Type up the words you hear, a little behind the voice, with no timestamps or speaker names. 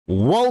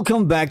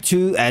Welcome back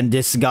to And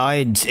This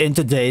Guide. In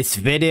today's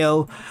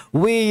video,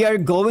 we are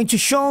going to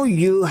show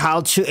you how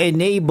to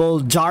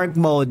enable dark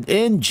mode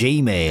in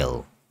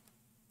Gmail.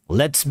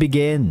 Let's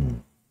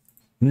begin.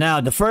 Now,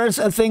 the first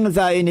thing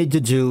that you need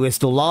to do is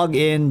to log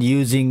in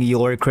using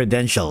your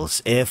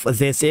credentials. If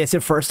this is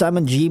your first time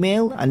on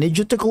Gmail, I need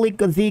you to click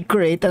the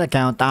Create an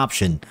Account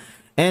option.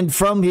 And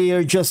from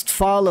here, just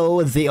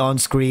follow the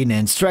on-screen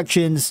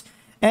instructions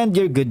and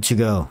you're good to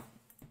go.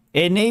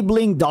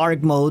 Enabling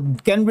dark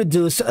mode can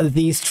reduce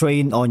the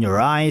strain on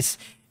your eyes,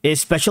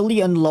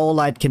 especially in low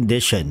light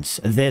conditions.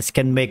 This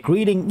can make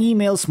reading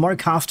emails more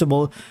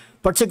comfortable,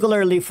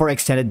 particularly for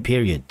extended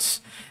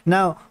periods.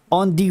 Now,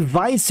 on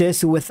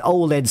devices with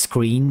OLED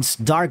screens,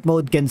 dark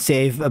mode can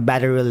save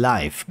battery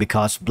life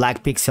because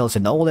black pixels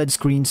in OLED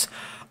screens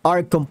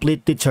are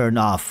completely turned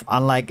off.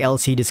 Unlike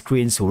LCD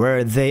screens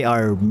where they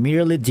are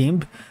merely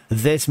dimmed,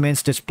 this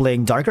means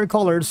displaying darker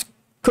colors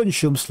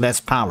consumes less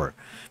power.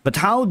 But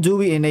how do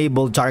we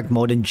enable dark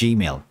mode in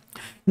Gmail?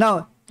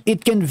 Now,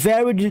 it can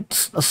vary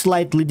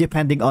slightly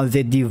depending on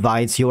the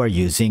device you are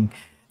using.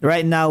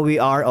 Right now, we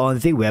are on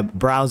the web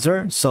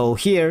browser. So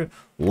here,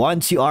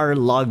 once you are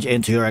logged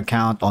into your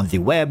account on the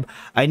web,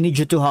 I need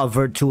you to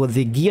hover to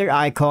the gear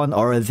icon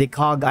or the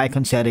cog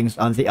icon settings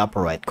on the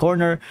upper right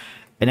corner.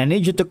 And I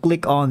need you to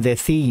click on the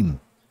theme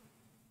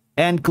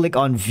and click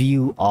on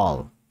view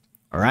all.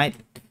 All right.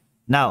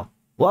 Now,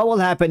 what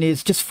will happen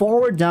is just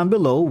forward down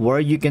below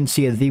where you can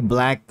see the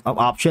black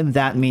option.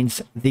 That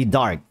means the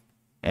dark.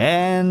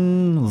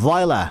 And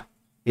voila.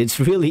 It's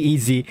really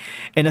easy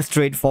and a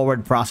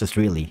straightforward process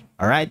really.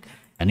 Alright.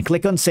 And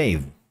click on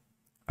save.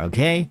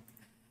 Okay.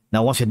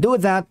 Now once you do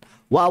that,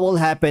 what will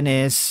happen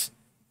is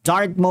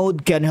dark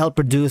mode can help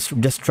reduce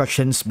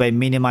distractions by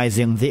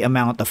minimizing the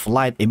amount of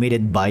light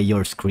emitted by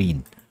your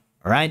screen.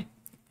 Alright.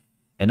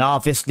 And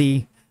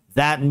obviously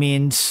that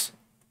means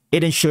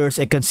it ensures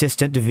a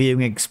consistent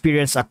viewing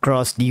experience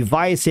across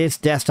devices,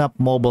 desktop,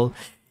 mobile,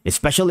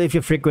 especially if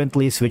you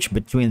frequently switch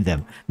between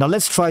them. Now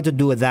let's try to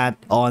do that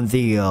on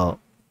the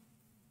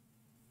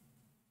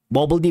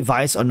mobile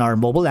device, on our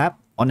mobile app,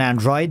 on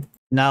Android.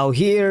 Now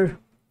here,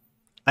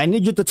 I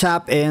need you to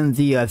tap in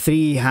the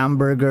three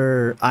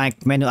hamburger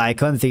menu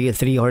icon, the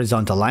three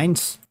horizontal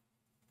lines.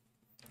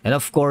 And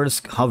of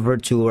course, hover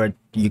to where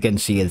you can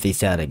see the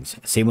settings.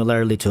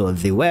 Similarly to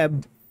the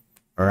web,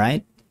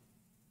 alright?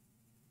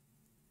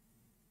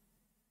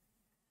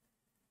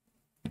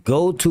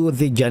 Go to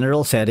the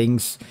general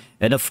settings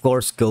and of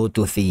course go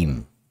to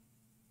theme.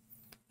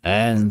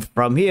 And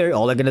from here,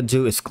 all I'm gonna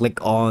do is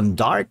click on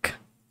dark.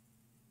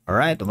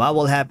 Alright, what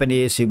will happen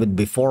is you would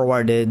be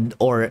forwarded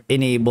or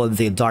enable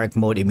the dark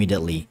mode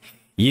immediately.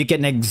 You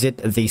can exit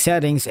the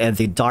settings and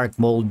the dark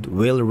mode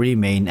will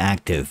remain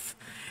active.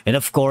 And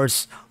of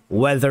course,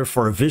 whether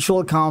for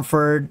visual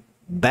comfort,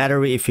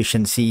 battery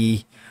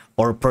efficiency,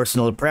 or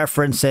personal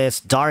preferences,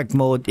 dark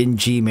mode in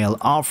Gmail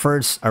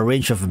offers a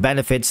range of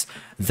benefits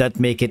that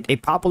make it a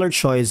popular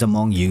choice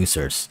among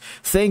users.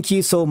 Thank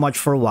you so much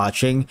for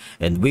watching,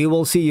 and we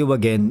will see you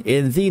again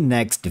in the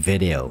next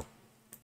video.